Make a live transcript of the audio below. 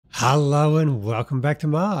Hello and welcome back to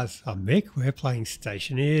Mars. I'm Mick, we're playing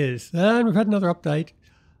Stationeers, and we've had another update.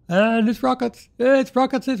 And it's rockets, it's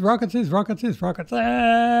rockets, it's rockets, it's rockets, it's rockets.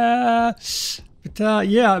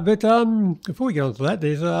 Before we get on to that,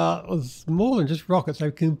 there's more than just rockets.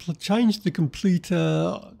 They've changed the complete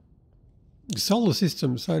solar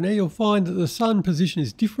system. So now you'll find that the sun position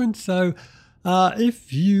is different. So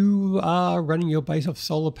if you are running your base off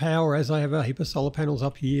solar power, as I have a heap of solar panels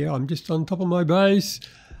up here, I'm just on top of my base.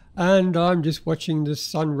 And I'm just watching the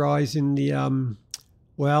sunrise in the,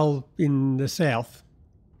 in the south.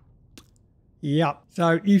 Yeah,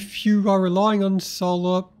 so if you are relying on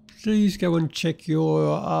solar, please go and check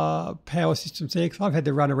your power systems there, because I've had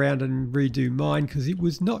to run around and redo mine because it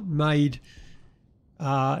was not made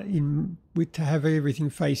to have everything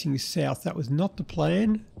facing south. That was not the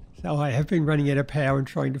plan. So I have been running out of power and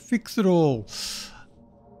trying to fix it all.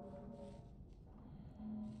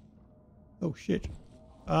 Oh, shit.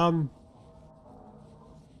 Oh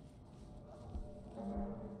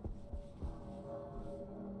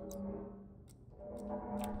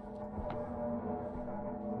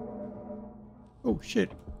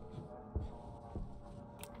shit.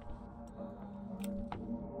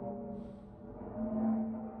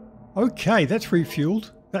 Okay, that's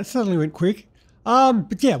refueled. That suddenly went quick.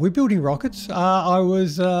 But yeah, we're building rockets.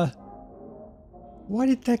 Why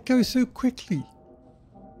did that go so quickly?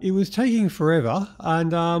 It was taking forever,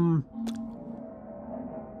 and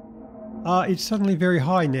it's suddenly very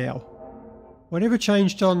high now. Whatever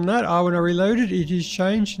changed on that, when I reloaded, it is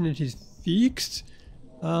changed and it is fixed.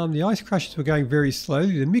 The ice crushers were going very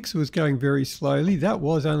slowly. The mixer was going very slowly. That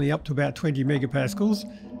was only up to about 20 megapascals.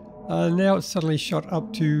 Now it's suddenly shot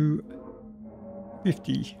up to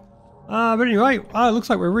 50. But anyway, it looks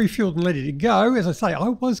like we're refueled and ready to go. As I say, I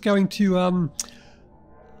was going to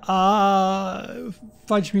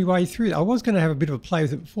fudge my way through it. I was going to have a bit of a play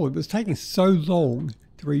with it before. It was taking so long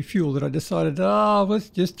to refuel that I decided, let's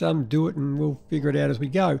just do it and we'll figure it out as we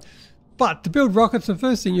go. But to build rockets, the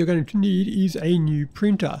first thing you're going to need is a new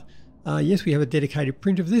printer. Yes, we have a dedicated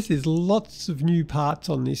printer for this. There's lots of new parts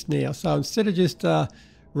on this now. So instead of just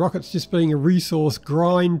rockets just being a resource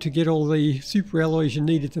grind to get all the super alloys you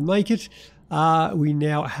needed to make it, we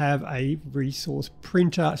now have a resource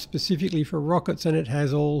printer specifically for rockets, and it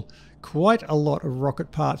has quite a lot of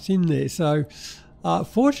rocket parts in there. So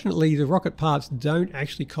fortunately, the rocket parts don't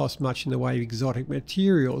actually cost much in the way of exotic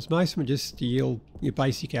materials. Most of them are just steel, your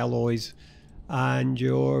basic alloys, and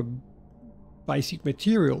your basic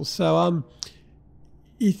materials. So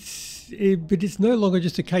but it's no longer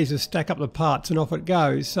just a case of stack up the parts and off it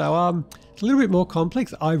goes. So it's a little bit more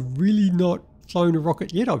complex. I've really not flown a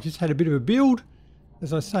rocket yet. I've just had a bit of a build.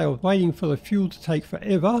 As I say, I was waiting for the fuel to take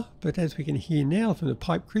forever, but as we can hear now from the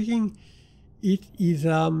pipe creaking, it is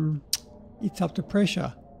it's up to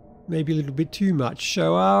pressure, maybe a little bit too much.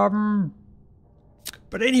 So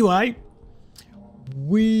but anyway,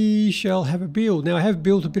 we shall have a build. Now I have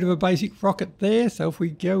built a bit of a basic rocket there, so if we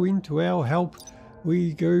go into our help,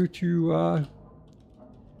 we go to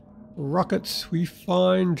rockets, we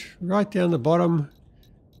find right down the bottom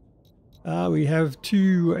we have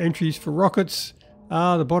two entries for rockets.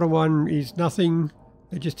 The bottom one is nothing.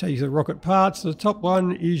 It just tells you the rocket parts. The top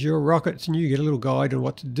one is your rockets, and you get a little guide on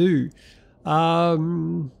what to do.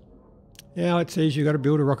 Now it says you've got to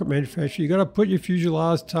build a rocket manufacturer. You've got to put your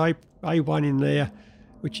fuselage type A1 in there,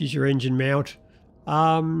 which is your engine mount.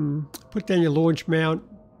 Put down your launch mount.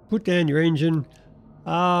 Put down your engine.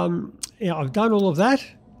 Yeah, I've done all of that,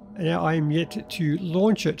 and now I am yet to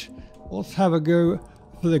launch it. Let's have a go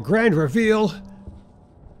for the grand reveal.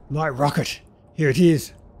 My rocket. Here it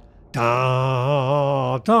is.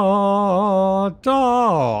 Da, da,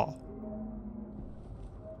 da.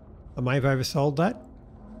 I may have oversold that.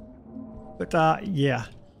 But yeah,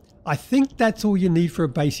 I think that's all you need for a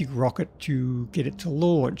basic rocket to get it to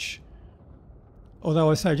launch.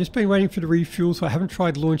 Although I say I've just been waiting for the refuel, so I haven't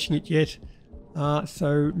tried launching it yet.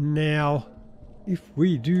 So now, if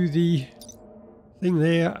we do the thing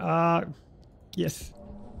there, yes,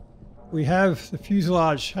 we have the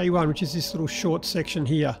fuselage A1, which is this little short section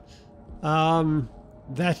here.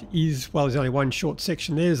 That is, well, there's only one short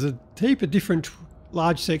section. There's a heap of different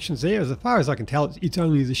large sections there. As far as I can tell, it's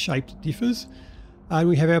only the shape that differs. And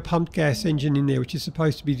we have our pumped gas engine in there, which is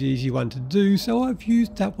supposed to be the easy one to do. So I've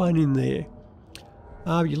used that one in there.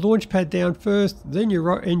 Your launch pad down first, then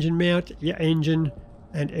your engine mount, your engine,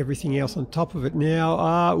 and everything else on top of it. Now,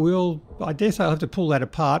 I dare say I'll have to pull that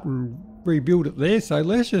apart and rebuild it there. So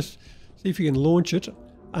let's just see if we can launch it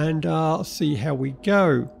and see how we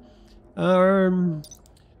go.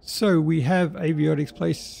 So we have avionics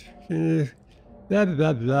place, blah,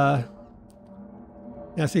 blah, blah, blah.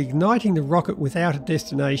 Now, so igniting the rocket without a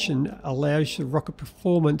destination allows the rocket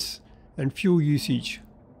performance and fuel usage.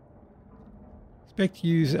 Expect to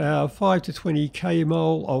use 5 to 20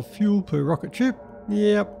 kmol of fuel per rocket trip.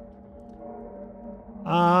 Yep.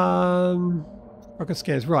 Rocket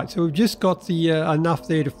scans. Right, so we've just got the enough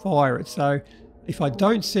there to fire it. So if I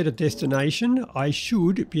don't set a destination, I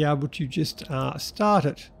should be able to just start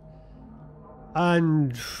it.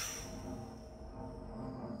 And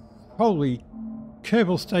holy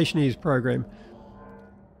Kerbal Stationeers program.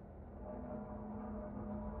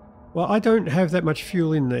 Well, I don't have that much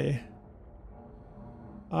fuel in there.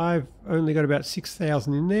 I've only got about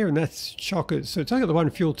 6,000 in there, and that's chockers. So it's only got the one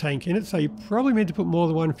fuel tank in it, so you probably meant to put more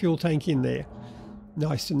than one fuel tank in there.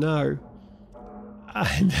 Nice to know.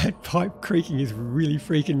 And that pipe creaking is really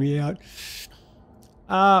freaking me out.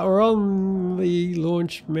 We're on the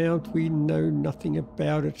launch mount. We know nothing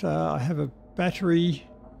about it. I have a battery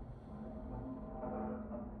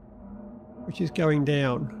which is going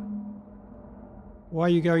down. Why are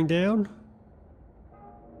you going down?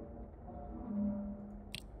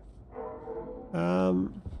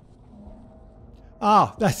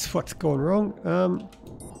 That's what's gone wrong.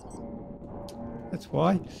 That's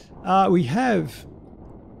why. We have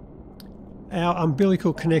our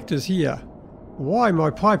umbilical connectors here. Why my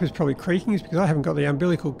pipe is probably creaking is because I haven't got the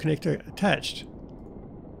umbilical connector attached.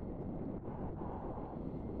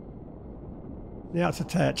 Now it's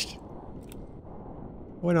attached.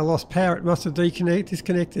 When I lost power, it must have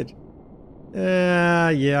disconnected.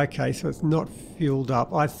 Yeah, okay, so it's not fueled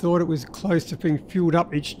up. I thought it was close to being fueled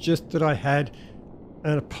up. It's just that I had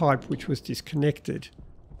a pipe which was disconnected.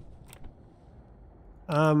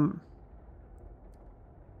 Well,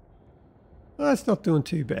 it's not doing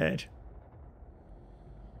too bad.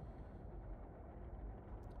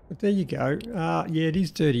 But there you go. Yeah, it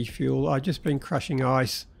is dirty fuel. I've just been crushing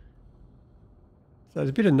ice. So there's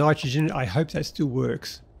a bit of nitrogen. I hope that still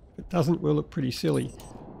works. If it doesn't, we'll look pretty silly.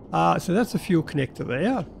 So that's the fuel connector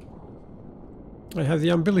there. I have the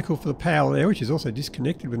umbilical for the power there, which is also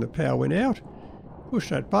disconnected when the power went out. Push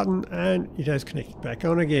that button and it has connected back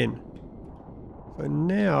on again. So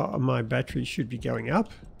now my battery should be going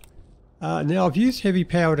up. Now I've used heavy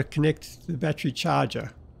power to connect the battery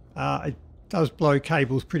charger. It does blow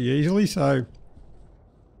cables pretty easily, so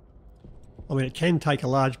I mean it can take a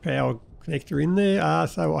large power connector in there,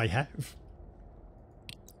 so I have.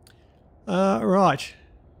 Right,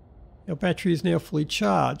 our battery is now fully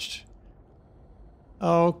charged.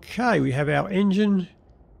 Okay, we have our engine,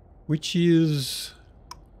 which is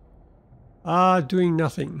doing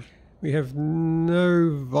nothing. We have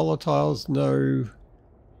no volatiles, no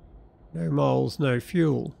moles, no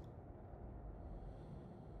fuel.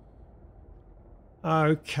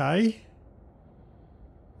 Okay.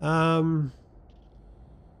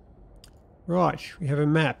 Right, we have a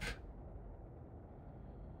map.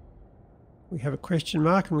 We have a question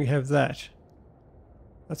mark and we have that.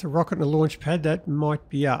 That's a rocket and a launch pad. That might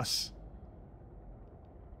be us.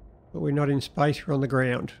 But we're not in space, we're on the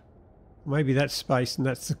ground. Maybe that's space and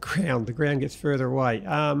that's the ground. The ground gets further away.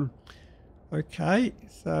 Okay,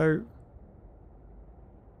 so...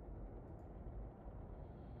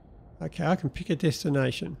 Okay, I can pick a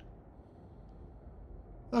destination.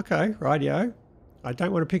 Okay, rightio. I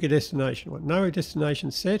don't want to pick a destination. I want no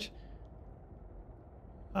destination set.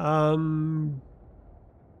 I don't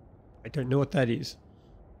know what that is.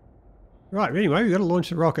 Right, anyway, we've got to launch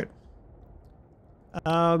the rocket.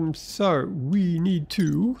 So we need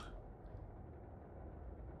to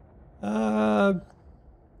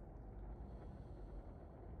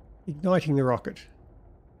igniting the rocket.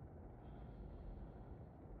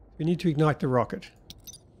 We need to ignite the rocket.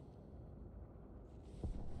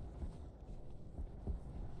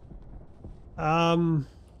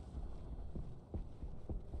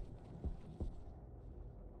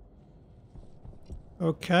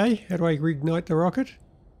 Okay, how do I reignite the rocket?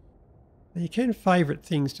 Now you can favourite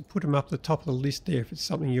things to put them up the top of the list there if it's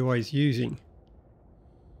something you're always using.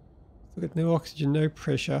 Look at no oxygen, no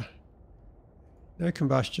pressure, no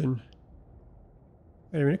combustion.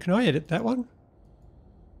 Wait a minute, can I edit that one?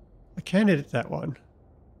 I can edit that one.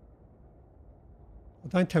 Well,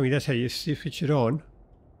 don't tell me that's how you switch it on.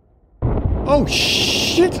 Oh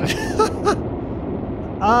shit!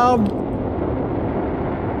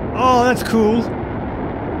 Oh, that's cool.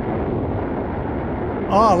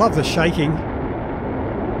 Oh, I love the shaking.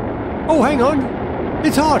 Oh, hang on.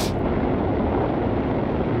 It's hot.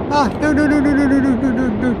 Ah, no, no, no, no, no, no, no, no,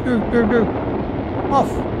 no, no, no, no.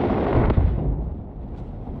 Off.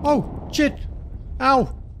 Oh, shit.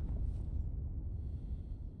 Ow.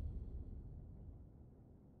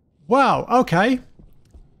 Wow, okay.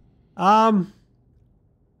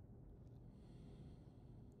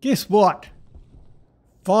 Guess what?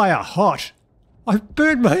 Fire hot. I've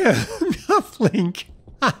burned my own uplink.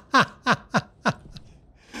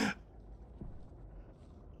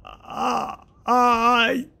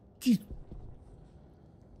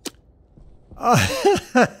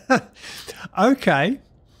 Okay.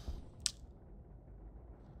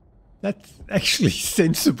 That's actually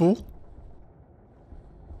sensible.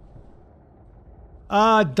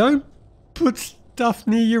 Don't put stuff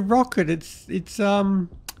near your rocket. It's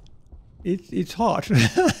hot.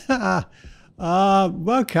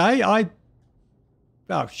 Okay.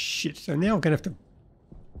 Oh shit! So now I'm gonna have to.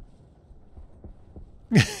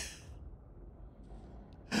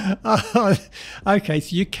 Okay,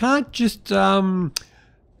 so you can't just all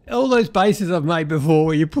those bases I've made before,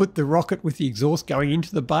 where you put the rocket with the exhaust going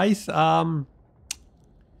into the base. That's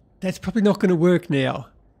probably not going to work now,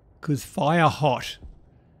 because fire hot.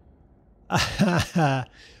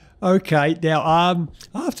 Okay, now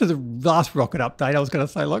after the last rocket update, I was going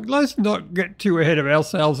to say, like, let's not get too ahead of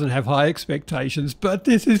ourselves and have high expectations, but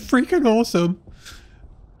this is freaking awesome.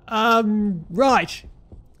 Right.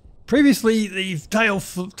 Previously, the tail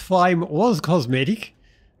flame was cosmetic.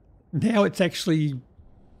 Now it's actually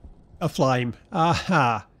a flame.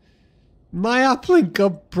 Aha. My uplink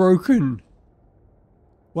got broken.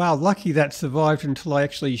 Wow, lucky that survived until I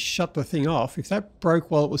actually shut the thing off. If that broke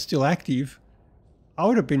while it was still active, I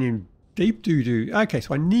would have been in deep doo-doo. Okay,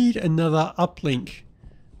 so I need another uplink.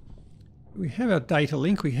 We have our data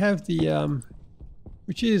link. We have the,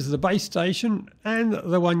 which is the base station and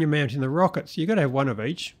the one you're mounting the rocket. So you've got to have one of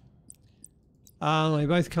each. They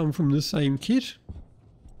both come from the same kit.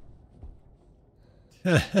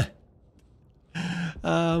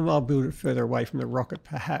 I'll build it further away from the rocket,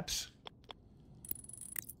 perhaps.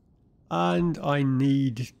 And I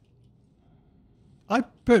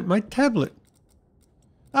burnt my tablet.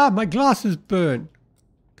 My glasses burnt.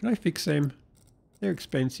 Can I fix them? They're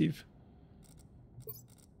expensive.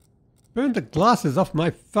 Burned the glasses off my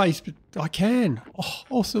face, but I can. Oh,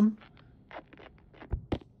 awesome.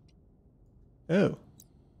 Oh.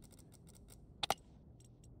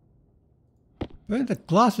 Burned the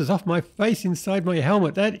glasses off my face inside my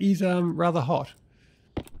helmet. That is rather hot.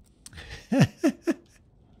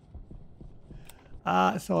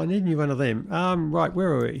 So I need a new one of them. Right,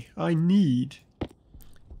 where are we? I need...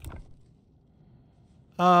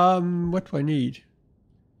 what do I need?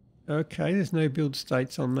 Okay, there's no build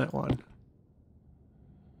states on that one.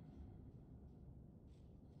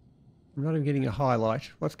 I'm not even getting a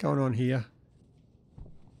highlight. What's going on here?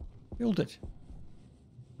 Build it.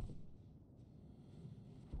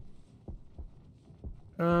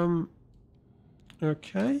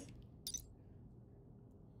 Okay.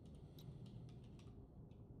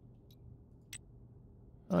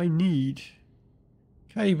 I need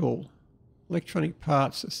cable, electronic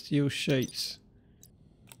parts, steel sheets.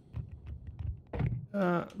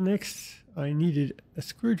 Next, I needed a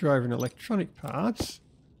screwdriver and electronic parts.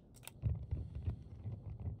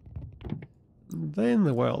 And then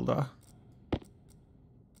the welder.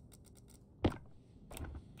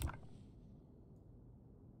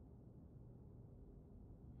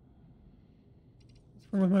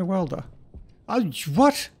 What's wrong with my welder?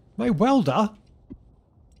 What? My welder?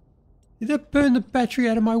 Did that burn the battery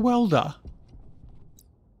out of my welder?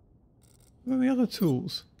 Where are my other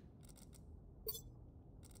tools?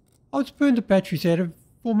 Oh, it's burned the batteries out of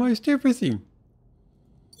almost everything.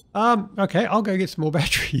 Okay, I'll go get some more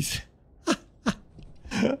batteries.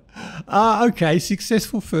 Okay,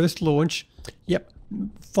 successful first launch. Yep,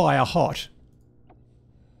 fire hot.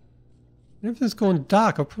 Everything's gone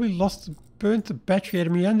dark. I've probably burnt the battery out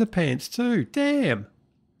of my underpants too. Damn.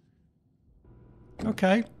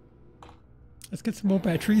 Okay. Let's get some more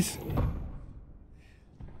batteries.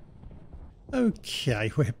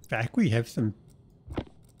 Okay, we're back. We have some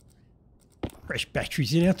fresh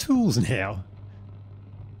batteries in our tools now.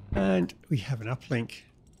 And we have an uplink.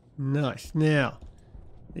 Nice. Now,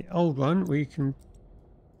 the old one, we can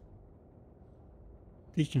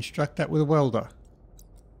deconstruct that with a welder.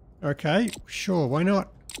 Okay, sure, why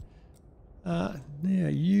not? Now,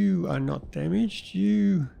 you are not damaged.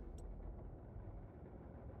 You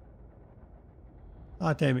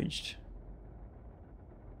are damaged.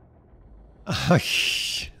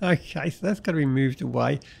 Okay, so that's got to be moved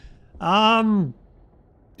away. Oh,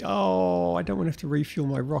 I don't want to have to refuel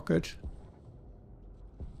my rocket.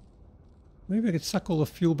 Maybe I could suck all the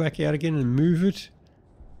fuel back out again and move it.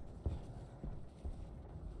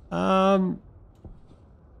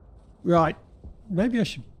 Right. Maybe I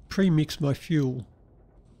should pre-mix my fuel.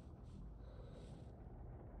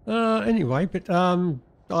 Anyway, but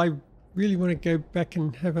I really want to go back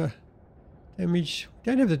and have a Damage.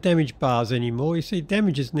 Don't have the damage bars anymore. You see,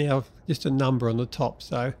 damage is now just a number on the top,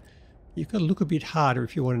 so you've got to look a bit harder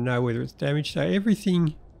if you want to know whether it's damaged. So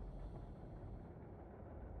everything...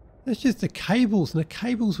 That's just the cables, and the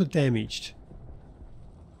cables were damaged.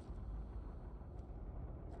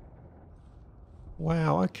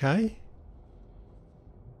 Wow, okay.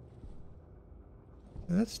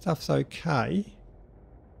 So that stuff's okay.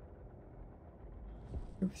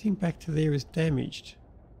 Everything back to there is damaged.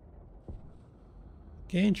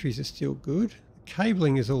 Gantries are still good. The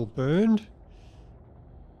cabling is all burned.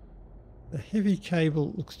 The heavy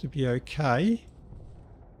cable looks to be okay.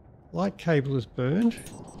 Light cable is burned.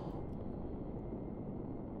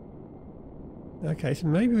 Okay, so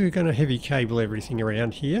maybe we're going to heavy cable everything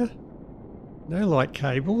around here. No light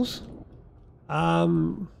cables.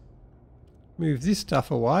 Move this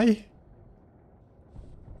stuff away.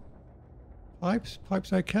 Pipes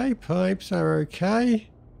okay. Pipes are okay.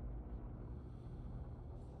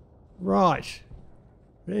 Right.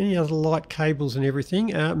 But any other light cables and everything,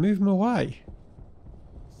 move them away.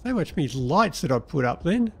 So much means lights that I put up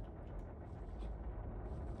then.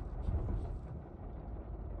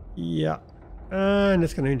 Yeah. And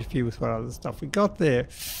it's going to interfere with what other stuff we got there.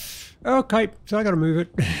 Okay, so I got to move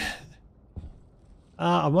it.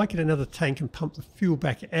 I might get another tank and pump the fuel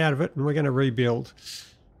back out of it, and we're going to rebuild.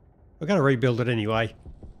 We're going to rebuild it anyway.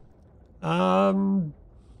 Right.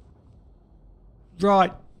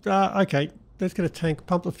 Okay, let's get a tank,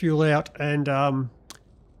 pump the fuel out, and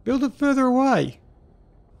build it further away.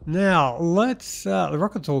 Now, let's... the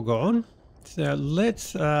rocket's all gone. So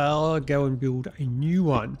let's go and build a new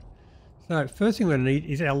one. So first thing we're going to need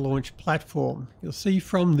is our launch platform. You'll see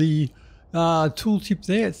from the tooltip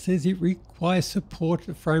there, it says it requires support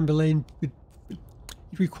from it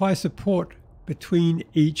requires support between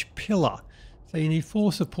each pillar. So you need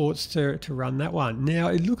 4 supports to run that one. Now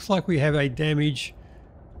it looks like we have a damage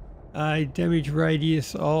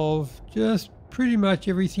radius of just pretty much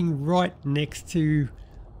everything right next to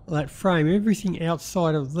that frame. Everything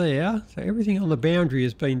outside of there, so everything on the boundary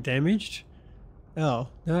has been damaged. Oh,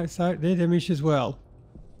 no, so they're damaged as well.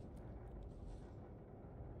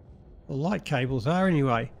 The light cables are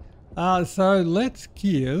anyway. So let's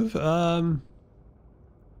give those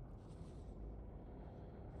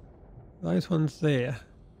ones there.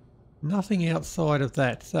 Nothing outside of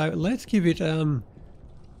that. So let's give it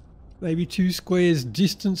maybe 2 squares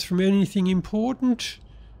distance from anything important.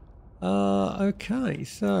 Okay,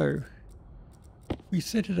 so we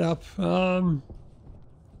set it up.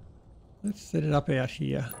 Let's set it up out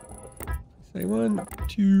here. Say 1,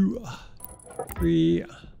 2, 3,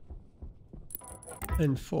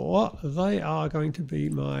 and 4. They are going to be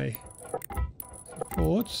my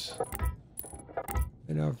supports.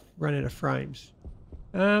 And I've run out of frames.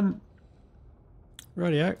 Rightio.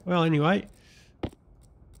 Well, anyway,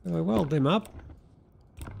 so I weld them up.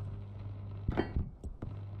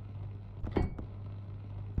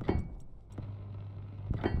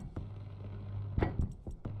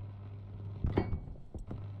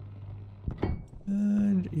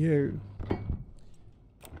 And you.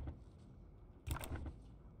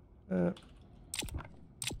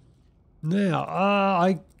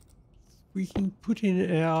 Now, we can put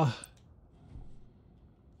in our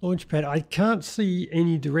launch pad. I can't see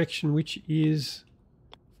any direction which is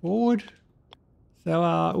forward,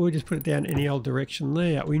 so we'll just put it down any old direction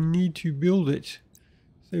there. We need to build it,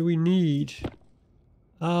 so we need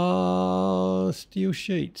steel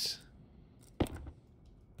sheets.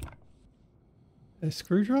 A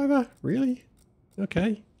screwdriver? Really?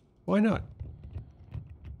 Okay, why not?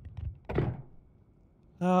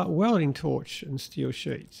 Welding torch and steel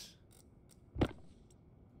sheets.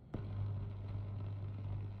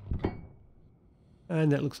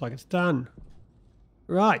 And that looks like it's done.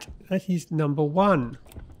 Right, that is number 1.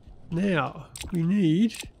 Now, we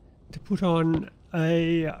need to put on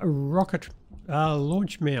a rocket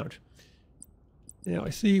launch mount. Now,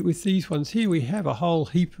 I see with these ones here, we have a whole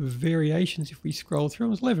heap of variations. If we scroll through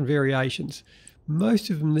them, there's 11 variations.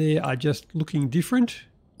 Most of them there are just looking different.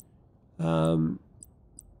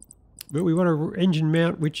 But we want an engine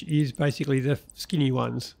mount, which is basically the skinny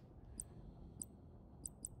ones.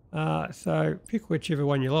 So pick whichever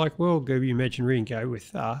one you like. We'll go imaginary and go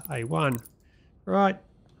with A1. Right.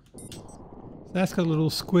 So that's got a little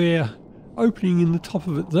square opening in the top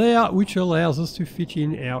of it there, which allows us to fit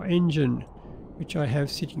in our engine, which I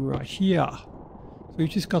have sitting right here. So we've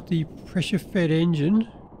just got the pressure fed engine.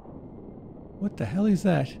 What the hell is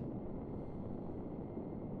that?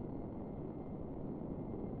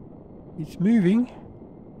 It's moving.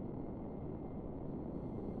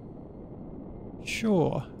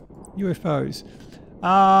 Sure. UFOs.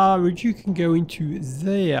 Which you can go into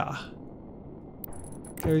there.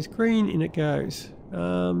 Goes green, in it goes.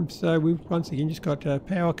 So we've once again just got a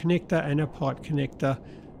power connector and a pipe connector.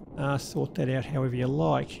 Sort that out however you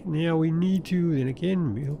like. Now we need to, then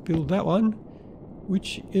again, build that one,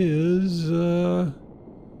 which is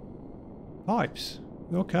pipes.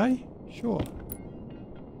 Okay, sure.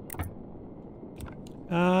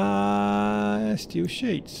 Steel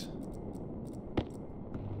sheets.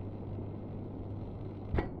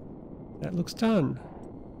 That looks done.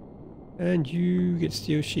 And you get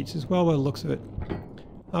steel sheets as well by the looks of it.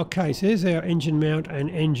 Okay, so there's our engine mount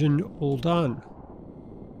and engine all done.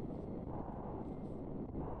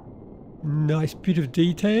 Nice bit of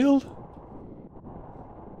detail.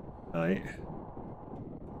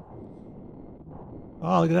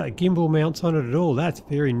 Oh, look at that, gimbal mounts on it at all. That's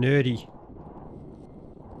very nerdy.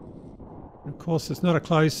 Of course, it's not a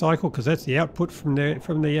closed cycle because that's the output from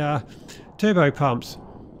the turbo pumps.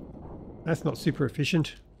 That's not super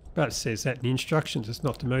efficient, but it says that in the instructions. It's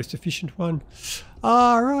not the most efficient one.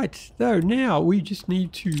 All right, so now we just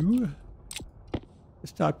need to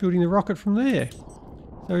start building the rocket from there.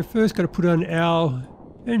 So we first got to put on our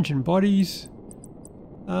engine bodies.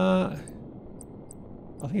 I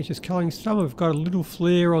think it's just colouring. Some have got a little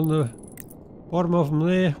flare on the bottom of them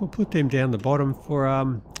there. We'll put them down the bottom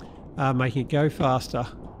for making it go faster.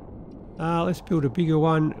 Let's build a bigger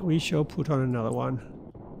one. We shall put on another one.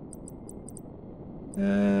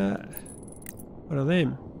 What are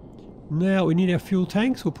them? Now we need our fuel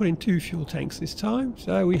tanks. We'll put in 2 fuel tanks this time.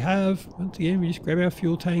 So we have, once again, we just grab our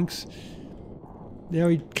fuel tanks. Now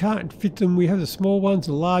we can't fit them. We have the small ones,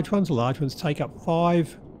 the large ones. The large ones take up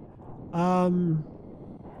 5.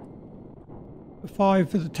 5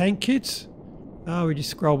 for the tank kits. We just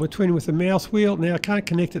scroll between them with the mouse wheel. Now I can't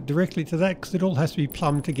connect it directly to that because it all has to be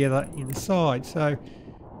plumbed together inside. So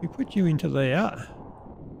we put you into there.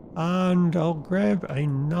 And I'll grab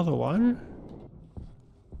another one,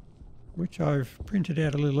 which I've printed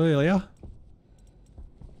out a little earlier.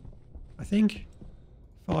 I think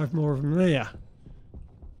 5 more of them there.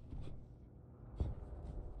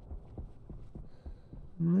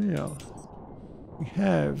 Now we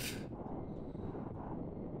have,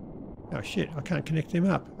 oh shit, I can't connect them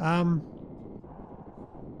up.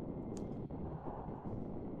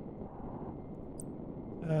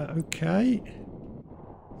 Okay.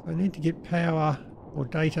 I need to get power or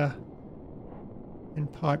data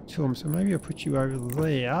and pipe to them, so maybe I'll put you over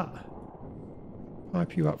there,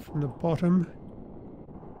 pipe you up from the bottom.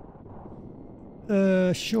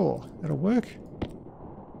 Sure, that'll work.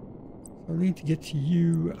 I need to get to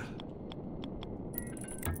you.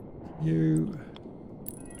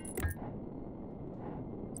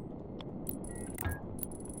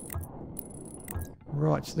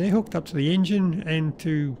 Right, so they're hooked up to the engine and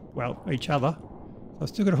to, well, each other. I've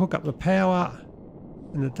still got to hook up the power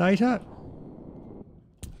and the data,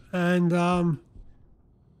 and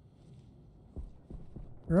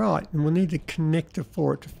right, and we'll need a connector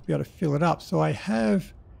for it to be able to fill it up. So I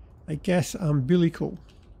have a gas umbilical,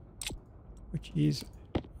 which is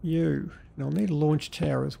you, and I'll need a launch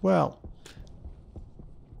tower as well.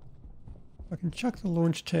 I can chuck the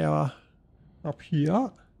launch tower up here.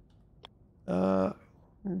 Turn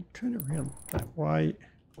it around that way.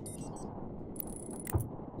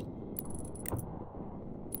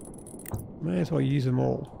 May as well use them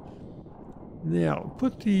all. Now, we'll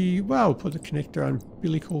put the connector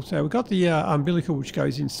umbilical. So we've got the umbilical which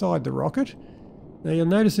goes inside the rocket. Now you'll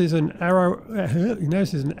notice there's an arrow.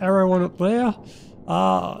 On it there.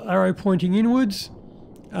 Arrow pointing inwards.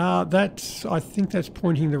 I think that's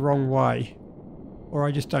pointing the wrong way, or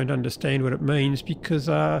I just don't understand what it means, because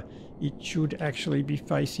it should actually be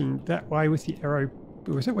facing that way with the arrow.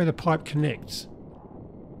 Is that where the pipe connects?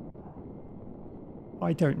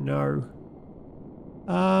 I don't know.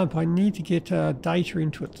 I need to get data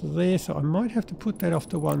into it there, so I might have to put that off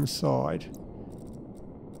to one side.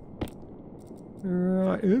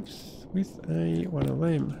 Right, oops, with one of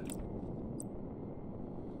them.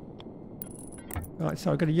 Right,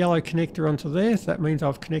 so I've got a yellow connector onto there, so that means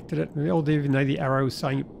I've connected it, even though the arrow is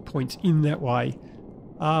saying it points in that way.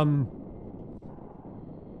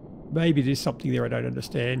 Maybe there's something there I don't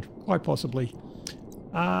understand, quite possibly.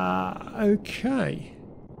 Okay.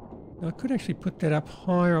 I could actually put that up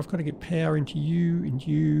higher. I've got to get power into you and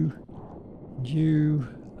you and you.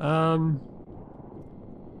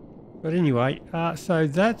 But anyway, so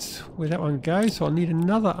that's where that one goes. So I'll need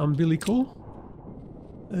another umbilical,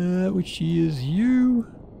 which is you.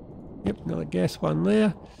 Yep, another gas one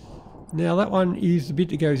there. Now that one is the bit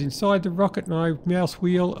that goes inside the rocket. My mouse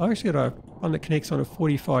wheel, I actually got one that connects on a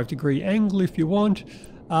 45-degree angle if you want.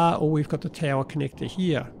 or we've got the tower connector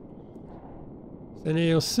here. So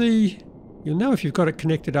now you'll know if you've got it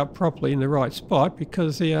connected up properly in the right spot,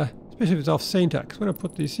 because especially if it's off center, because when I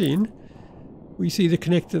put this in, we see the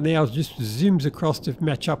connector now just zooms across to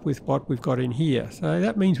match up with what we've got in here. So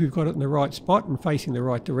that means we've got it in the right spot and facing the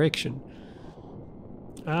right direction.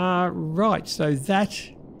 Right, so that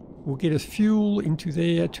will get us fuel into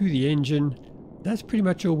there to the engine. That's pretty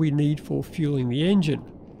much all we need for fueling the engine.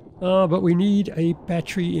 But we need a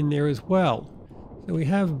battery in there as well. So we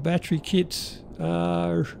have battery kits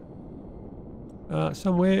somewhere.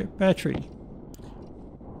 Battery.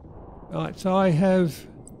 Right, so I have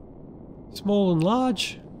small and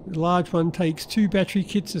large. The large one takes 2 battery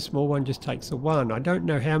kits, the small one just takes the 1. I don't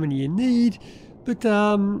know how many you need, but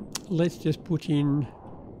let's just put in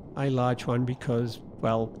a large one because,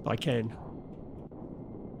 well, I can.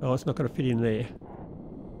 Oh, it's not going to fit in there.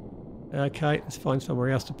 Okay, let's find somewhere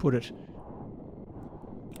else to put it.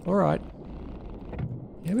 Alright.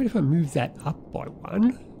 How about if I move that up by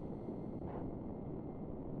 1?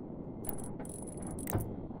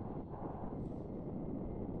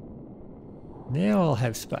 Now I'll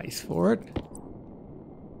have space for it.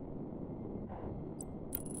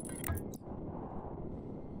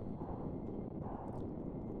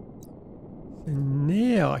 So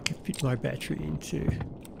now I can fit my battery into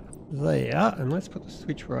there, and let's put the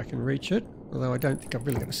switch where I can reach it, although I don't think I'm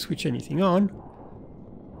really going to switch anything on.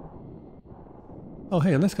 Oh,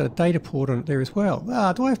 hang on, that's got a data port on it there as well.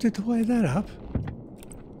 Do I have to wire that up?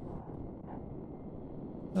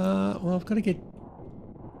 Well, I've got to get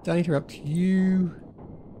data up to you.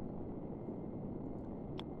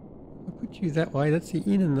 I'll put you that way. That's the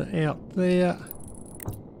in and the out there.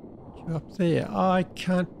 Put you up there. I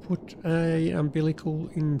can't put a umbilical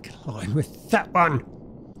in line with that one.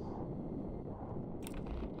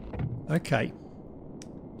 Okay.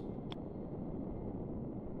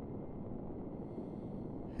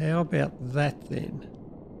 How about that then?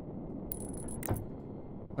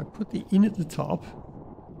 I put the in at the top.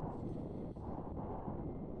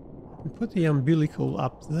 And put the umbilical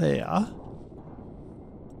up there.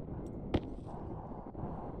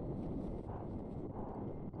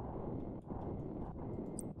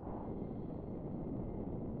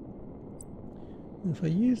 If I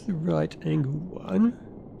use the right angle one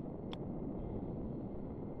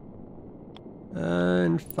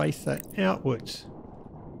and face that outwards.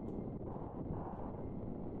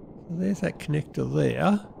 So there's that connector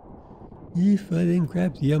there. If I then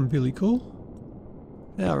grab the umbilical,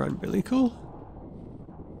 our umbilical,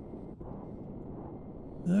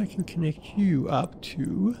 I can connect you up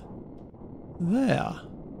to there.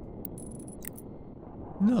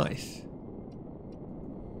 Nice.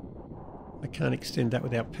 I can't extend that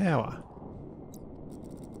without power.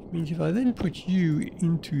 Which means if I then put you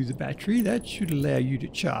into the battery, that should allow you to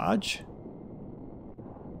charge.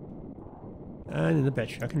 And in the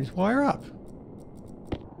battery I can just wire up.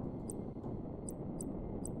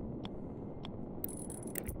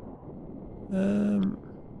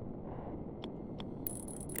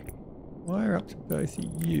 Wire up to both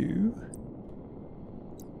of you.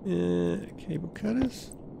 Cable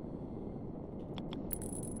cutters.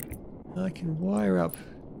 I can wire up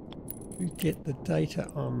to get the data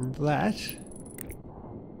on that.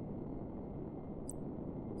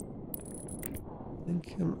 And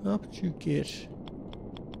come up to get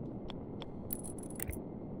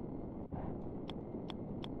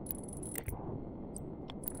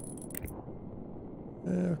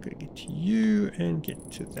I've got to get to you and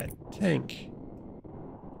get to that tank.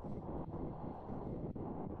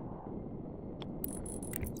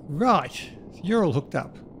 Right, so you're all hooked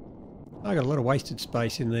up. I got a lot of wasted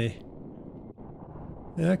space in there.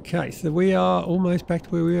 Okay, so we are almost back to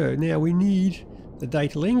where we were. Now we need the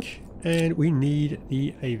data link and we need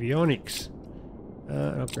the avionics.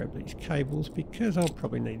 I'll grab these cables because I'll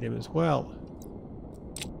probably need them as well.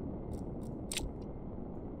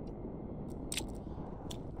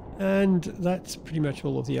 And that's pretty much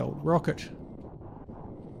all of the old rocket.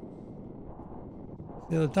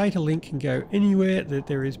 Now the data link can go anywhere that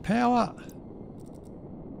there is power.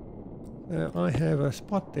 So I have a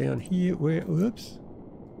spot down here where, whoops,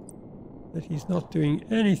 that he's not doing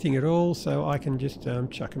anything at all, so I can just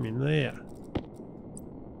chuck him in there.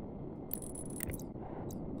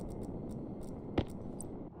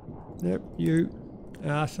 Nope, you.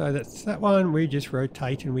 So that's that one. We just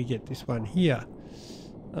rotate and we get this one here.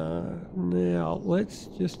 Now let's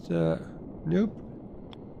just nope,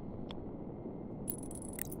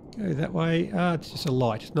 go that way. It's just a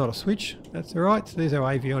light, it's not a switch. That's all right. So there's our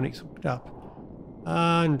avionics hooked up,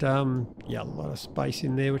 and yeah, a lot of space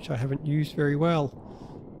in there which I haven't used very well,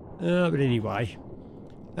 but anyway,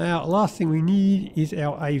 Now, last thing we need is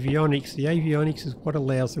our avionics. The avionics is what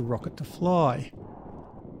allows the rocket to fly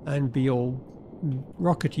and be all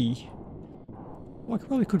rockety. Well, I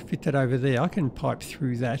probably could fit that over there. I can pipe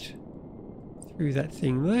through that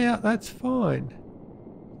thing there. That's fine.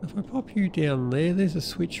 If I pop you down there, there's a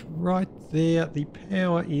switch right there. The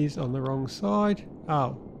power is on the wrong side.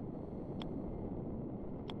 Oh.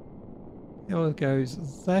 Power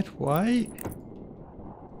goes that way.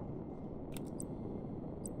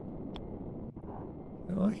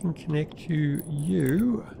 So I can connect to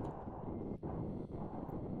you.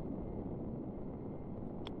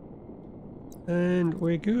 And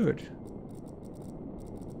we're good.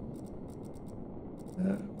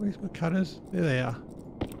 Where's my cutters? There they are.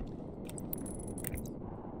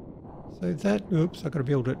 So that, oops, I've got to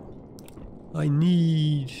build it. I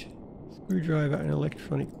need screwdriver and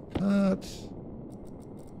electronic parts.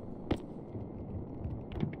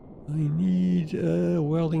 I need a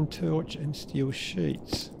welding torch and steel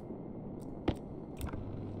sheets.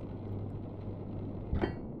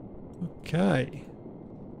 Okay.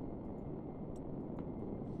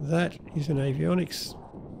 That is an avionics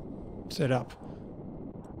setup.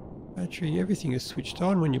 Battery, everything is switched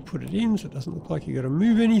on when you put it in, so it doesn't look like you've got to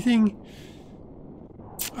move anything.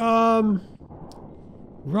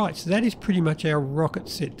 Right, so that is pretty much our rocket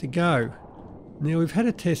set to go. Now we've had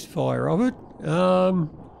a test fire of it,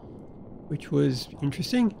 which was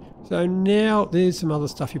interesting. So now there's some other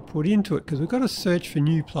stuff you put into it, because we've got to search for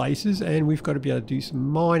new places and we've got to be able to do some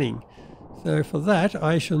mining. So for that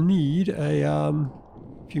I shall need a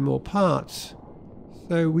few more parts.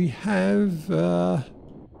 So we have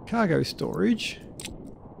cargo storage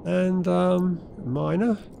and a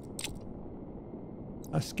miner,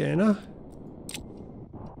 a scanner,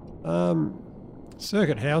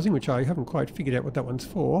 circuit housing, which I haven't quite figured out what that one's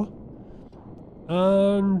for,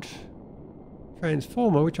 and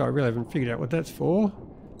transformer, which I really haven't figured out what that's for,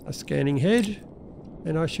 a scanning head,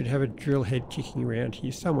 and I should have a drill head kicking around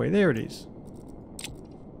here somewhere. There it is.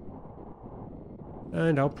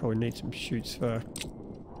 And I'll probably need some chutes for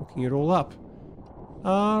hooking it all up.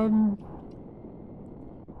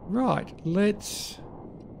 Right, let's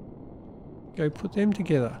go put them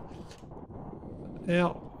together.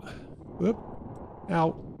 Now, whoop,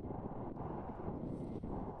 ow.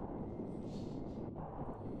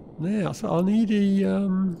 Now, so I'll need a,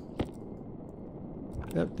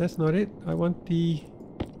 that's not it. I want the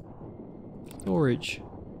storage.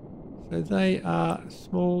 So they are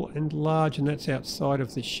small and large, and that's outside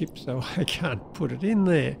of the ship, so I can't put it in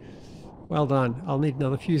there. Well done. I'll need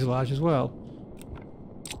another fuselage as well,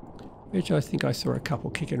 which I think I saw a couple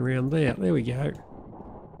kicking around there. There we go.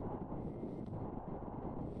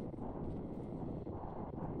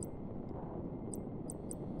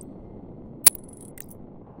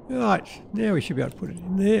 Right, now we should be able to put it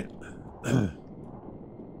in there.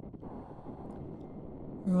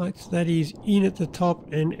 Right, so that is in at the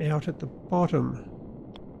top and out at the bottom.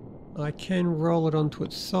 I can roll it onto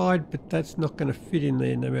its side, but that's not going to fit in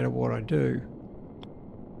there no matter what I do.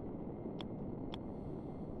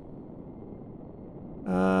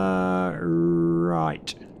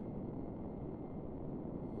 Right.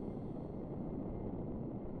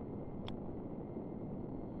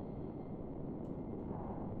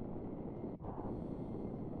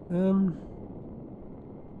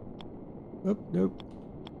 Oh, nope.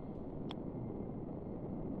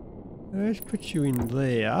 Let's put you in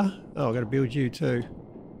there. Oh, I've got to build you too.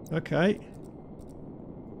 Okay.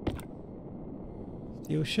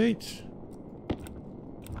 Steel sheets.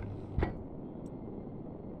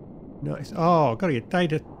 Nice. Oh, I've got to get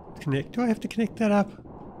data connect. Do I have to connect that up?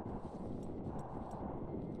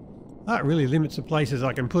 That really limits the places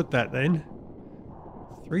I can put that then.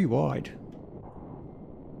 3 wide.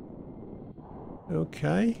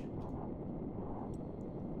 Okay.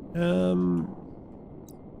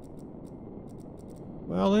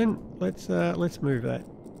 Well then, let's move that.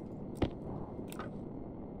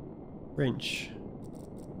 Wrench.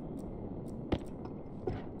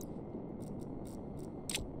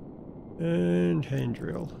 And hand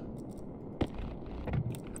drill.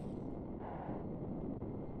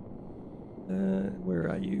 Where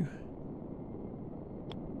are you?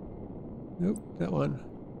 Nope, that one.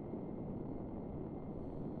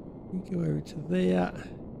 You go over to there.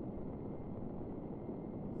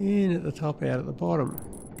 In at the top, out at the bottom.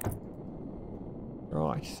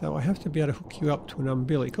 Right, so I have to be able to hook you up to an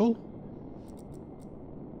umbilical.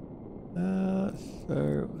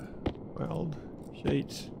 So, weld,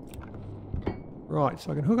 sheets. Right,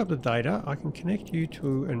 so I can hook up the data. I can connect you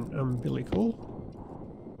to an umbilical.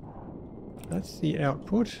 That's the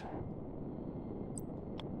output.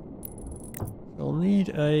 I'll need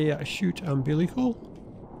a chute umbilical,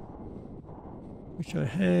 which I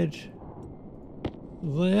had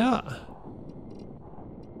there.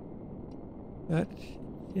 That,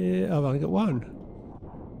 yeah, I've only got one.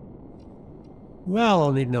 Well,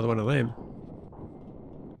 I'll need another one of them.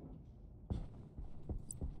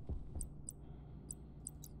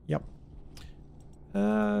 Yep.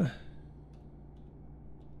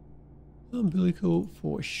 Umbilical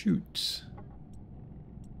for chutes.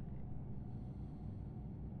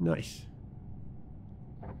 Nice.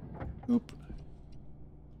 Oop.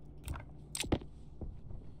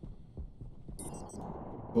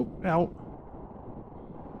 Oh, ow.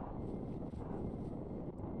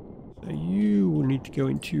 So you will need to go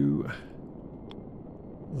into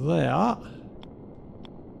there.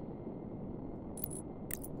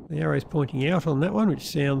 The arrow's pointing out on that one, which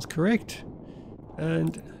sounds correct.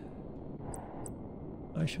 And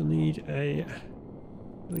I shall need a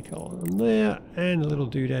column on there, and a little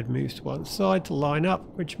doodad moves to one side to line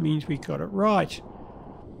up, which means we got it right.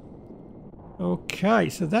 Okay,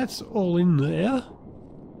 so that's all in there.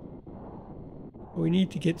 We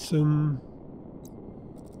need to get some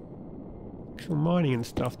actual mining and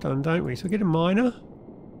stuff done, don't we? So get a miner.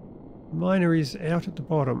 Miner is out at the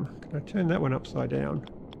bottom. Can I turn that one upside down?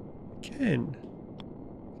 I can.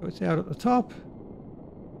 So it's out at the top.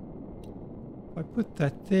 If I put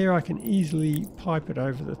that there, I can easily pipe it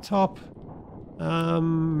over the top. I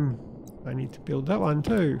need to build that one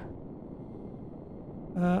too.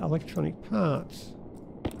 Electronic parts.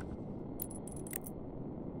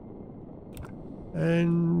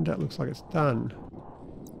 And that looks like it's done.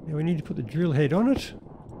 Now we need to put the drill head on it.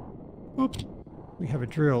 Oop, we have a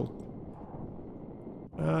drill.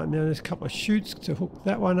 Now there's a couple of chutes to hook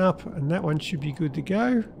that one up, and that one should be good to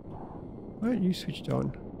go. Why aren't you switched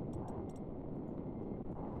on?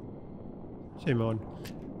 Zoom on.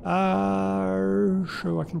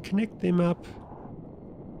 So I can connect them up.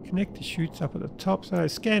 Connect the chutes up at the top. So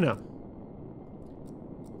scanner.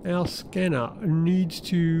 Our scanner needs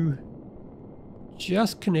to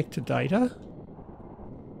just connect to data.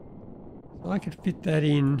 So I could fit that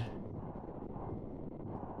in.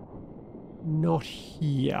 Not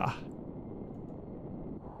here.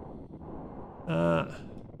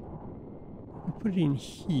 Put it in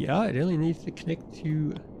here. It only needs to connect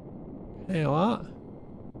to power.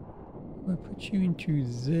 I'll put you into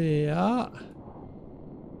there.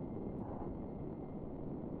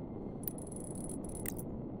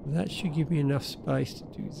 That should give me enough space to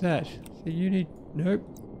do that. So you need... Nope.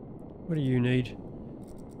 What do you need?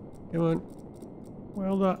 Come on.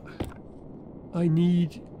 Welder. I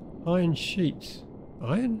need iron sheets.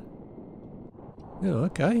 Iron? Oh,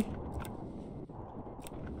 okay.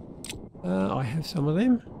 I have some of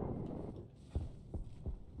them.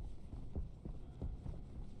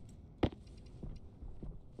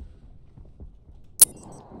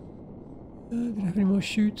 Do I have any more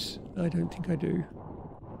chutes? I don't think I do.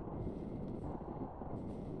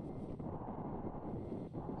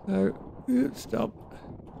 So, stop.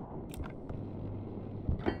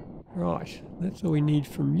 Right, that's all we need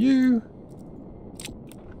from you.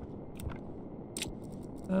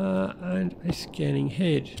 And a scanning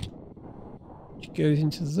head, which goes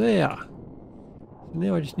into there. So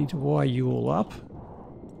now I just need to wire you all up.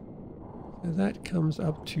 So that comes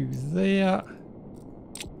up to there.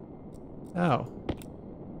 Oh.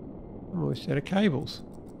 I'm almost out of cables.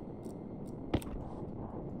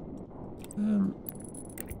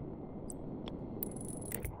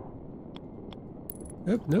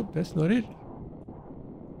 Nope, that's not it.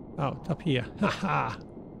 Oh, it's up here. Haha!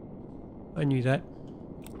 I knew that.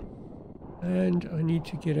 And I need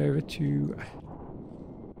to get over to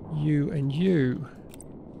you and you.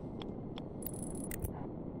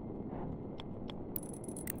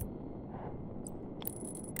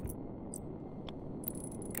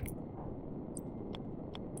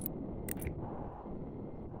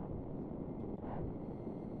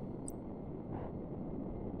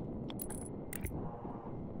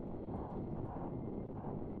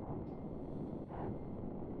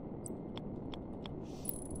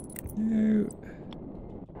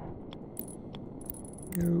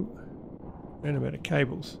 No. And I'm out of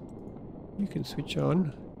cables. You can switch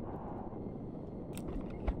on.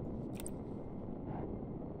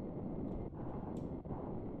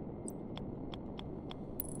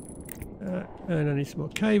 And I need some more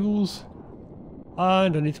cables.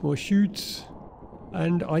 And I need some more chutes.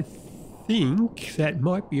 And I think that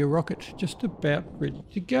might be a rocket just about ready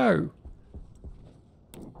to go.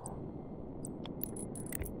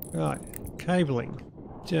 Right, cabling,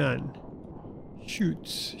 done.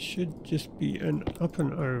 Chutes should just be an up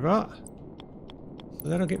and over. So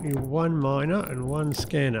that'll get me one miner and one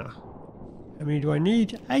scanner. How many do I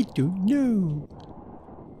need? I don't know.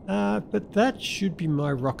 But that should be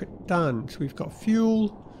my rocket done. So we've got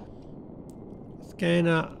fuel,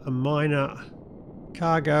 scanner, a miner,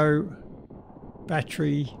 cargo,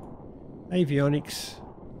 battery, avionics,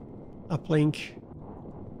 uplink.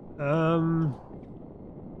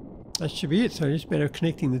 That should be it. So just a matter of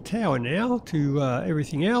connecting the tower now to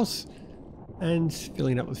everything else and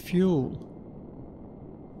filling it up with fuel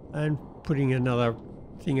and putting another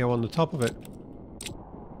thingo on the top of it.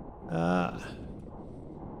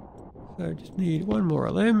 So just need one more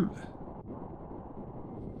of them,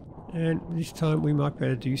 and this time we might be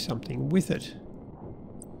able to do something with it.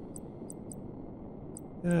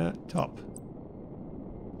 Top.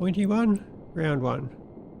 Pointy one, round one.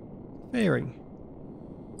 Fairing.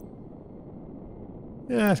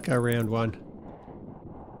 Let's go round one.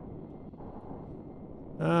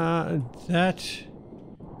 That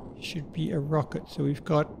should be a rocket. So we've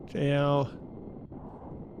got our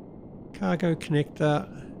cargo connector,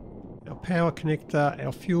 our power connector,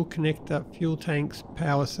 our fuel connector, fuel tanks,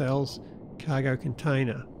 power cells, cargo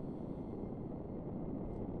container.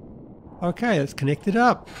 Okay, let's connect it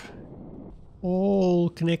up. All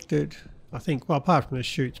connected, I think. Well, apart from the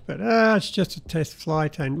chutes, but it's just a test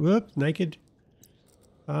flight and whoops, naked.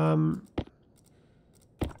 I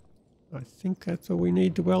think that's all we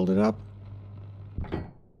need to weld it up.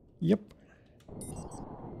 Yep.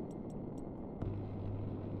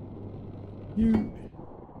 You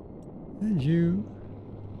and you,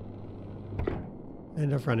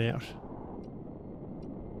 and I've run out.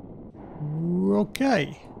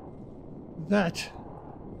 Okay, that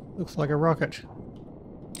looks like a rocket.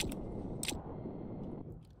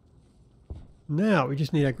 Now we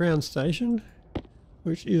just need our ground station,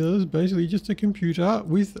 which is basically just a computer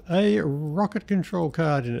with a rocket control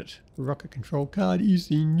card in it. The rocket control card is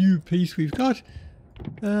the new piece we've got,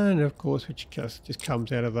 and of course which just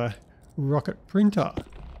comes out of the rocket printer.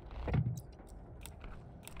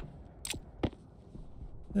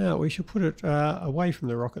 Now we should put it away from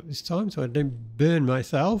the rocket this time so I don't burn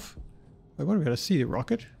myself. I want to be able to see the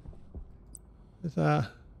rocket. With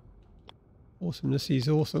awesomeness is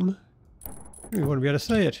awesome. We want to be able to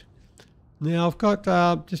see it. Now I've got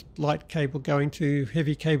just light cable going to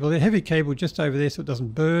heavy cable. The heavy cable just over there so it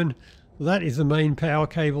doesn't burn. That is the main power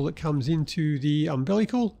cable that comes into the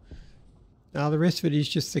umbilical. Now the rest of it is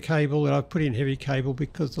just the cable that I've put in heavy cable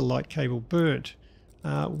because the light cable burnt.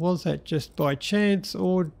 Was that just by chance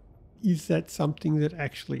or is that something that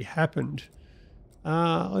actually happened?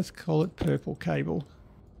 Let's call it purple cable.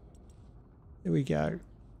 There we go.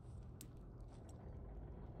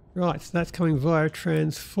 Right, so that's coming via a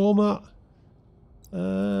transformer.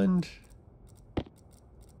 And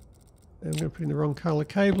I'm going to put in the wrong colour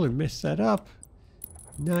cable and mess that up.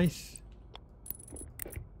 Nice.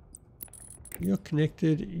 You're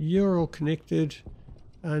connected, you're all connected,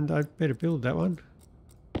 and I better build that one.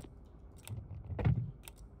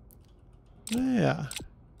 There.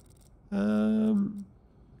 Of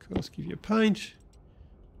course, give you paint.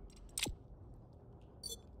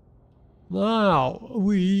 Now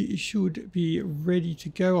we should be ready to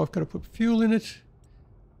go. I've got to put fuel in it.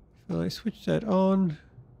 If I switch that on,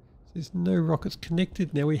 there's no rockets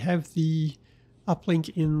connected. Now we have the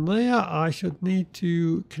uplink in there. I should need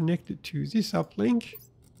to connect it to this uplink.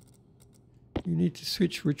 You need to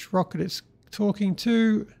switch which rocket it's talking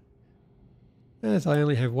to. As I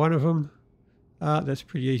only have one of them, that's a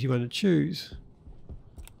pretty easy one to choose.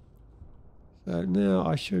 So now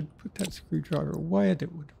I should put that screwdriver away.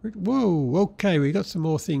 Whoa, okay, we got some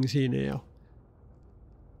more things here now.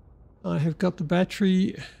 I have got the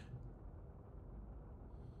battery,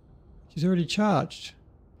 which is already charged.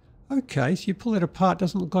 Okay, so you pull it apart,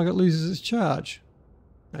 doesn't look like it loses its charge.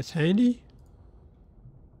 That's handy.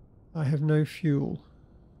 I have no fuel.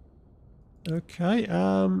 Okay,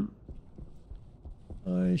 I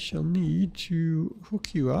shall need to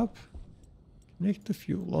hook you up, connect the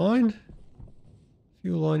fuel line.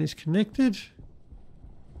 Fuel line is connected,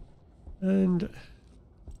 and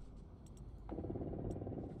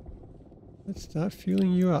let's start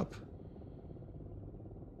fueling you up.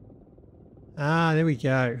 Ah, there we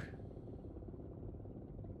go.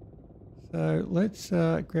 So let's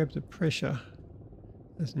grab the pressure.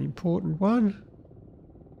 That's an important one.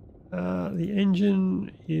 The engine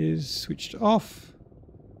is switched off.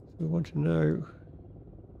 We want to know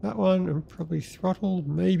that one, and probably throttle,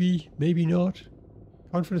 maybe, maybe not.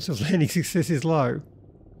 Confidence of landing success is low.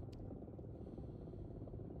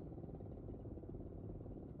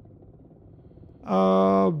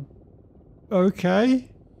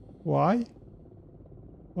 Okay. Why?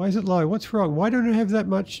 Why is it low? What's wrong? Why don't I have that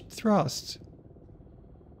much thrust?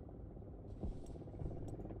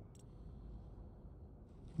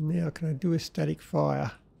 Now, can I do a static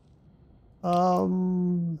fire?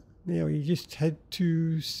 Now you just had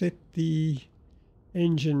to set the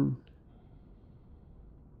engine.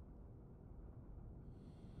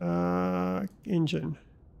 Engine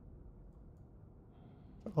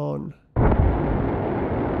on.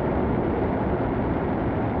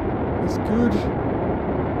 That's good.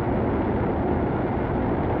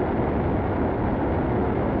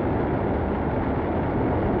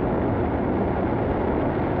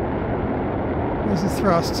 Where's the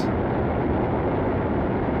thrust?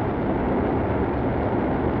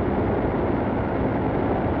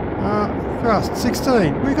 Thrust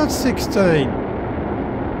 16. We got 16.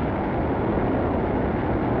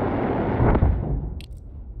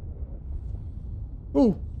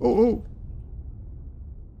 Oh, oh, oh.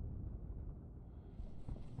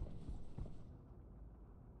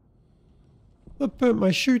 That burnt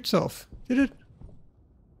my chutes off, did it?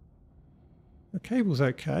 The cable's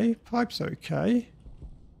okay, pipe's okay.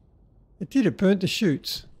 It did, it burnt the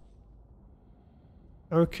chutes.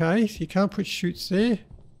 Okay, so you can't put chutes there.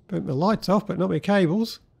 Burnt my lights off, but not my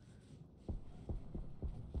cables.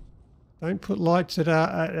 Don't put lights at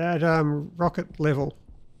rocket level.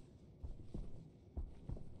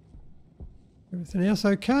 Everything else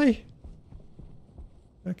okay?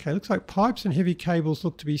 Okay, looks like pipes and heavy cables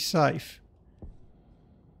look to be safe.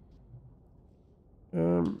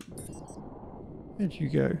 Where'd you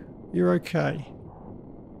go? You're okay.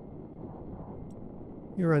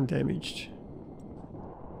 You're undamaged.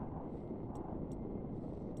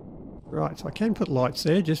 Right, so I can put lights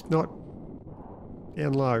there, just not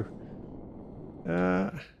down low.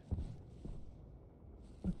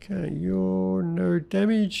 Okay, you're no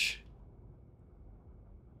damage.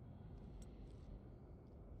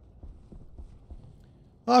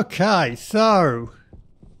 Okay, so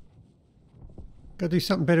got to do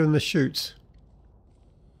something better than the chutes.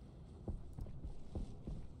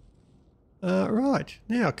 Right,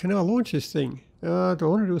 now can I launch this thing? Do I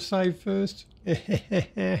want to do a save first?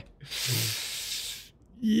 Yeah,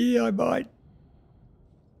 I might.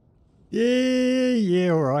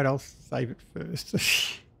 Yeah, alright, I'll save it first.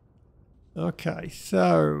 Okay,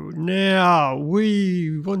 so now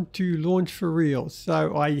we want to launch for real.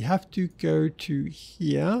 So I have to go to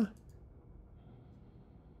here.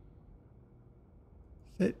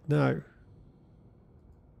 No.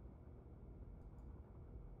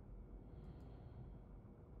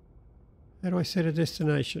 How do I set a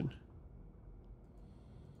destination?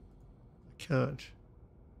 I can't.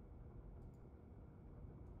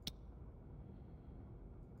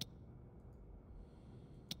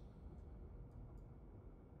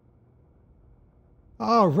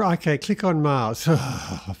 Oh, right, okay, click on Mars.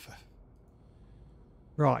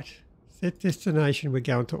 Right, set destination, we're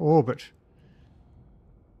going to orbit.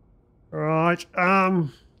 Right,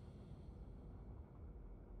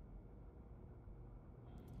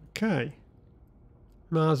 okay.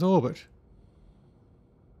 Mars orbit.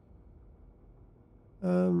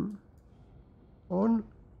 On.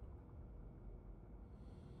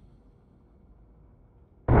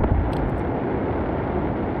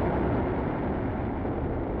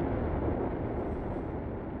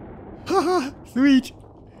 Haha, sweet.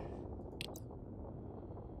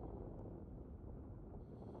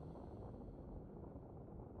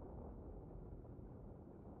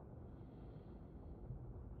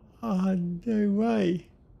 Oh, no way.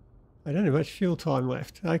 I don't have much fuel time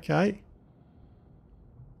left. Okay.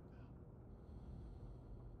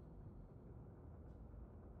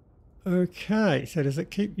 Okay, so does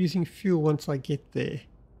it keep using fuel once I get there?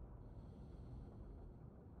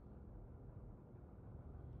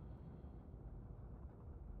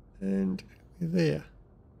 And we're there.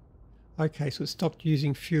 Okay, so it stopped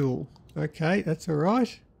using fuel. Okay, that's all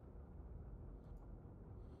right.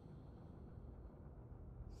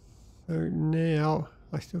 So now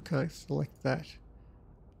I still can't select that.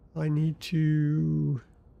 I need to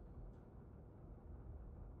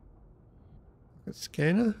look at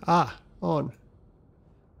scanner. Ah, on.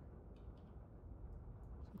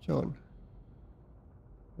 Switch on.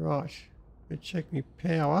 Right. Let's check my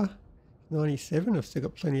power. 97. I've still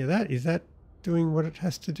got plenty of that. Is that doing what it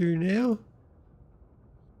has to do now?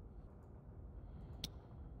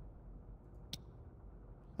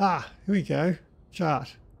 Ah, here we go.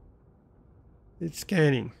 Chart. It's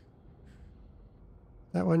scanning.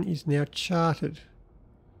 That one is now charted.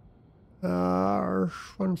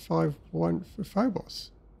 151 for Phobos.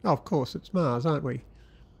 Oh, of course, it's Mars, aren't we?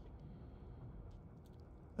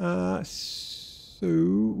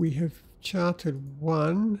 So we have charted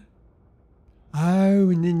one. Oh,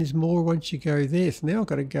 and then there's more once you go there. So now I've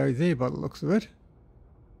got to go there by the looks of it.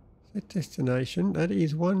 Set destination. That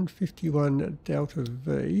is 151 Delta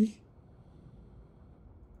V.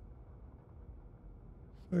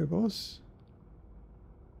 Phobos.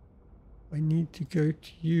 I need to go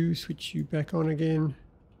to you, switch you back on again.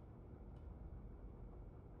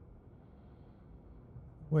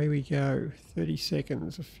 Away we go. 30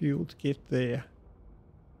 seconds of fuel to get there.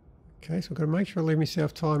 Okay, so I've got to make sure I leave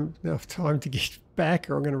myself enough time to get back,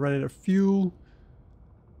 or I'm going to run out of fuel.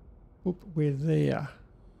 Oop, we're there.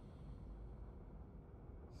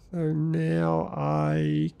 So now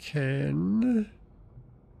I can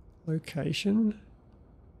location,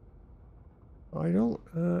 idle,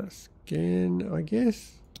 scan, I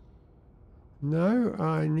guess. No,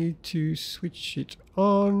 I need to switch it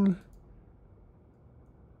on.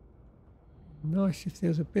 Nice if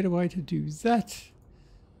there's a better way to do that.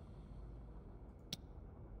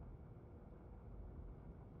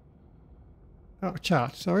 Oh,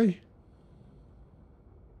 chart, sorry.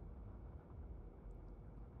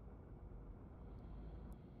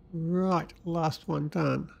 Right, last one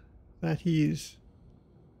done. That is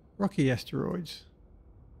rocky asteroids.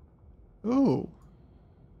 Oh.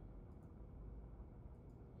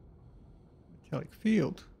 Metallic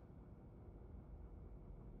field.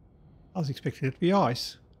 I was expecting it to be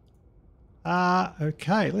ice.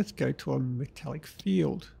 Okay, let's go to a metallic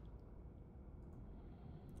field.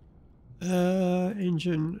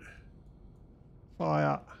 Engine,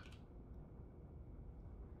 fire.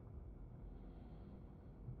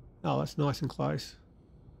 Oh, that's nice and close.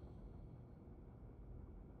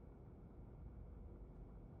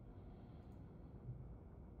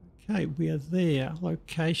 Okay, we are there.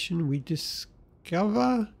 Location we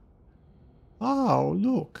discover. Oh,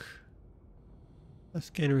 look. The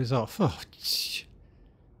scanner is off. Oh,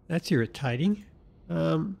 that's irritating.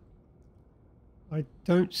 I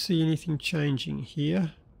don't see anything changing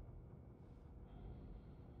here.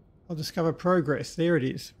 I'll discover progress. There it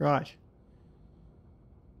is. Right.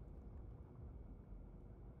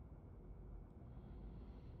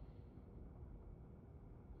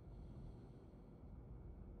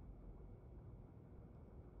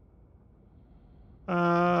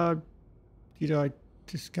 Did I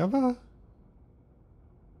discover?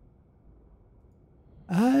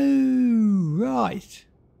 Oh, right.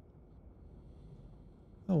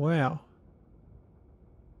 Oh, wow.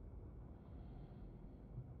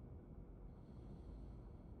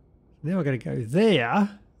 Now I've got to go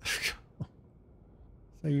there.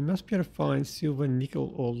 So you must be able to find silver,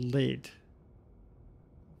 nickel, or lead.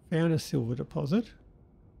 Found a silver deposit.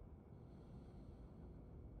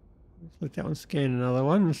 Let's let that one scan another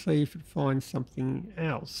one and see if it finds something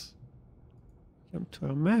else. Jump to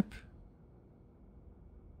our map.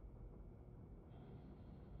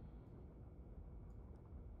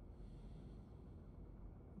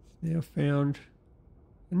 It's now found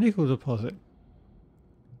a nickel deposit.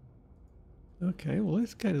 Okay, well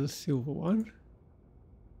let's go to the silver one.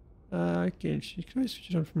 Again, can I switch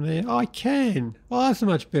it on from there? I can! Oh, that's a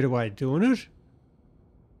much better way of doing it.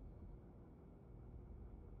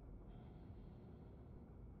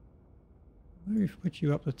 Maybe if I put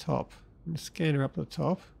you up the top and the scanner up the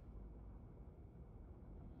top.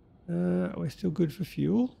 We're still good for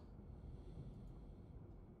fuel.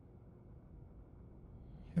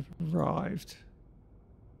 Have arrived.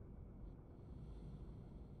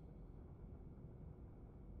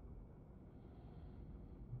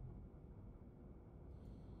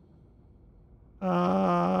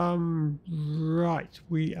 Right,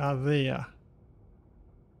 we are there.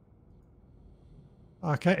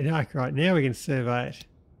 Okay, no, right, now we can survey it.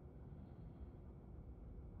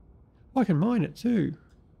 I can mine it too.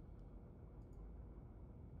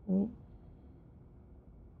 Oh.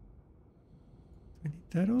 Do we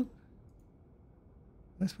need that on?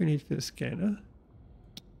 That's what we need for the scanner.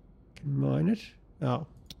 Can mine it. Oh,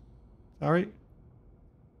 sorry.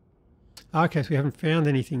 Okay, so we haven't found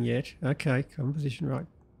anything yet. Okay, composition right.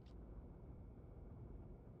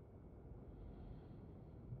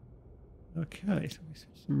 Okay, so we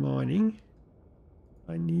switch to mining.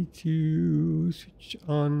 I need to switch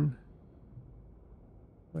on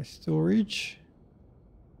my storage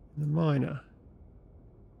and the miner.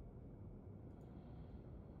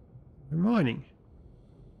 We're mining.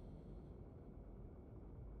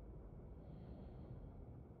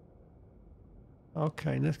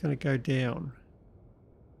 Okay, and that's going to go down.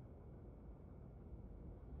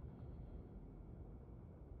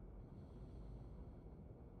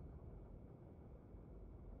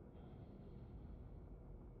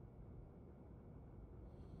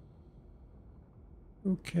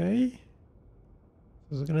 Okay,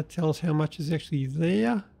 Is it going to tell us how much is actually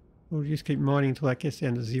there? Or we'll just keep mining until that gets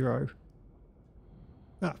down to 0.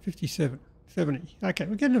 Ah, 57, 70. Okay,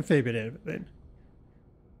 we're getting a fair bit out of it then.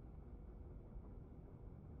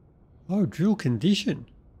 Oh, drill condition.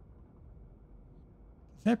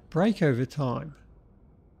 Does that break over time?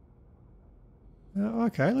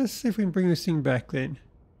 Okay, let's see if we can bring this thing back then.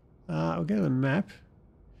 We'll go to the map.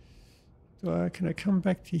 Can I come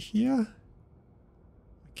back to here?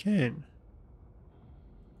 I can.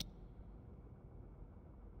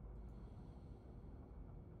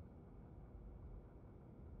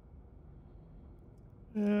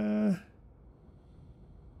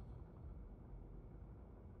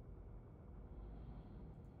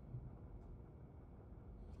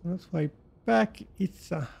 Let's way back.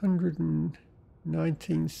 It's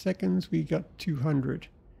 119 seconds. We got 200.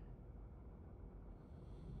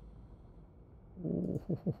 Oh.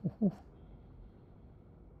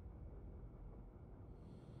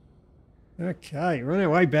 Okay, run our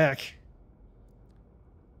way back.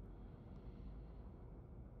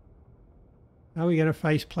 Are we going to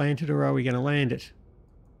face plant it or are we going to land it?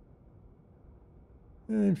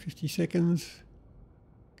 And 50 seconds.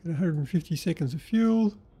 Got 150 seconds of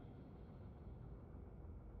fuel.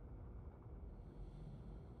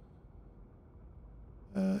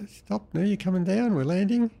 Stop. No, you're coming down. We're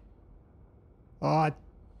landing. Oh,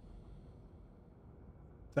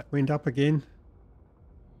 that went up again.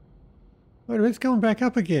 Wait a minute, it's going back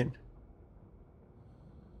up again.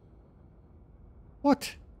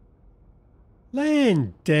 What?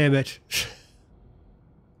 Land, damn it.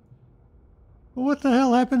 What the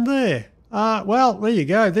hell happened there? Well, there you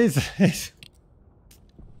go. There's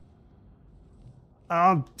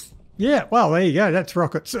yeah, well, there you go. That's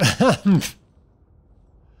rockets.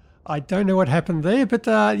 I don't know what happened there, but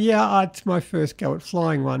yeah, it's my first go at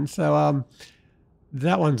flying one, so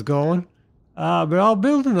that one's gone. But I'll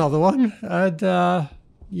build another one, and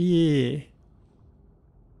yeah.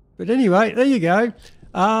 But anyway, there you go.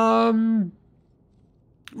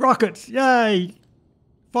 Rockets, yay!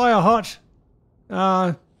 Fire hot.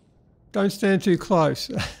 Don't stand too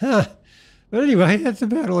close. But anyway, that's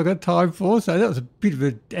about all I got time for. So that was a bit of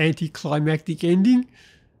an anticlimactic ending.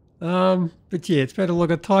 But yeah, it's about all I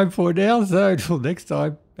got time for now. So until next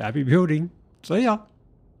time, happy building. See ya.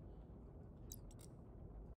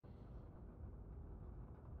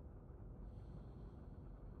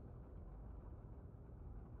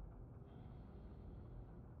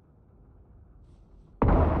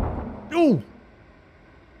 Oh!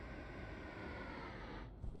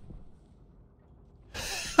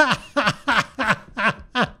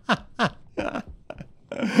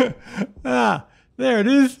 There it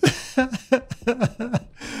is.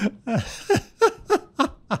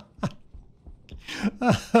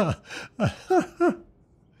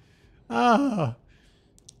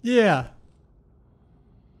 Yeah.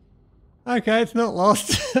 Okay, it's not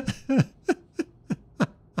lost.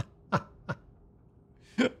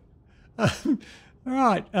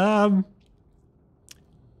 Right.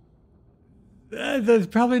 That's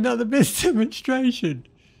probably not the best demonstration.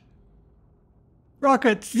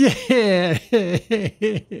 Rockets, yeah.